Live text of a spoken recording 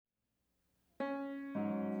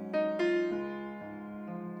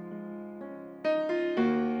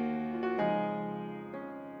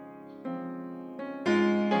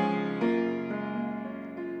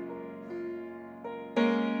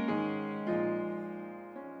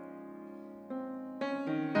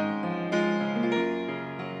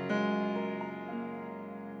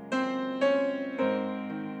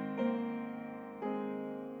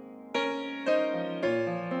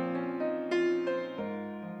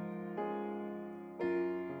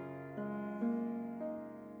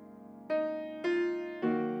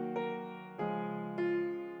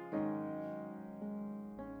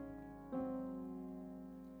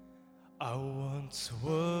once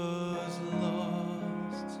was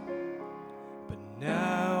lost, but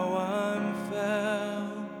now I'm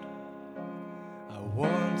found. I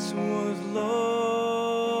once was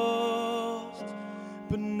lost,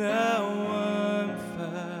 but now I'm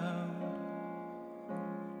found.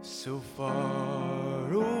 So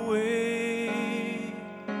far away,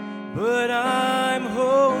 but I'm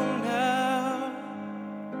home now.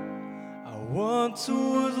 I once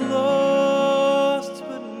was lost,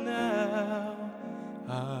 but now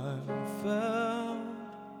I'm found.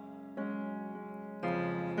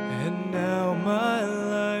 And now my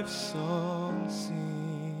life song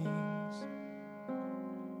sings.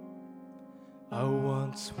 I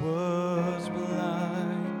once was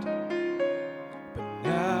blind, but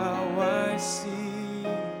now I see.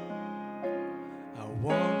 I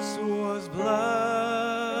once was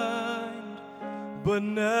blind, but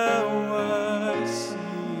now I see.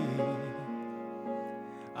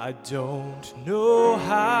 I don't know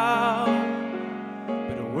how,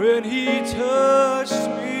 but when He touched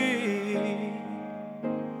me,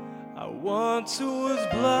 I once was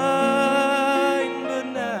blind, but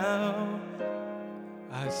now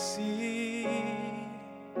I see.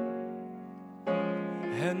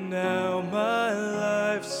 And now my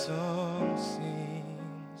life song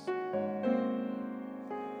sings.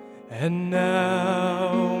 And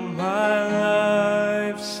now my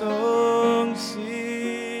life song sings.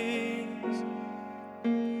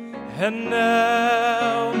 And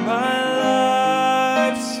now my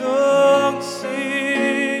life song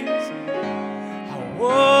sings. I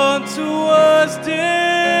once was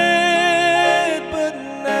dead, but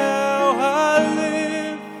now I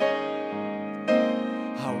live.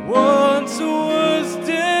 I once was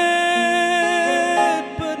dead,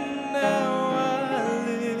 but now I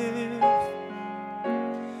live.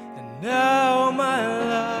 And now my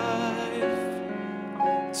life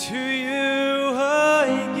to you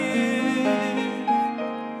I give.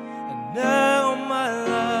 And now my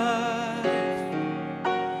life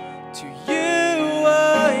to you I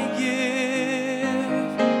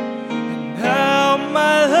give. And now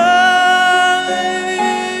my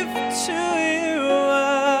life to you I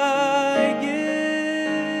give.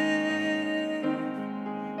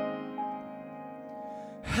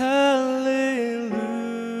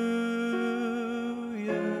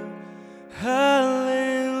 Hallelujah,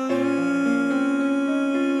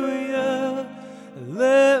 hallelujah.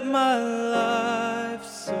 Let my life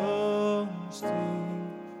song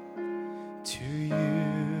sing to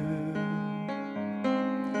you.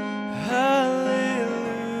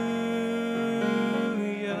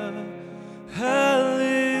 Hallelujah,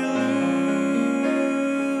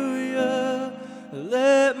 hallelujah.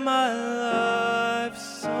 Let my life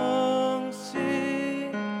song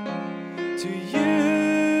sing to you.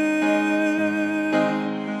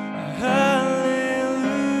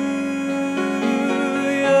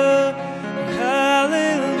 Hallelujah,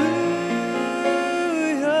 hallelujah.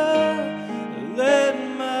 Let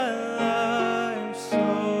my life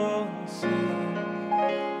song sing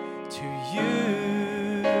to you.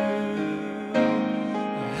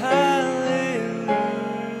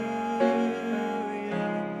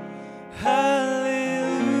 Hallelujah,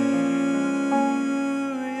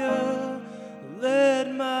 hallelujah.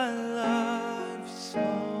 Let my life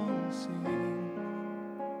song sing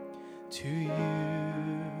to you.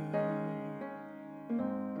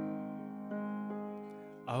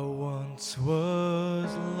 I once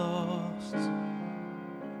was lost,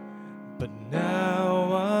 but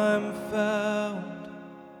now I'm found.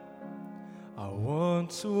 I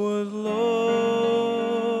once was lost,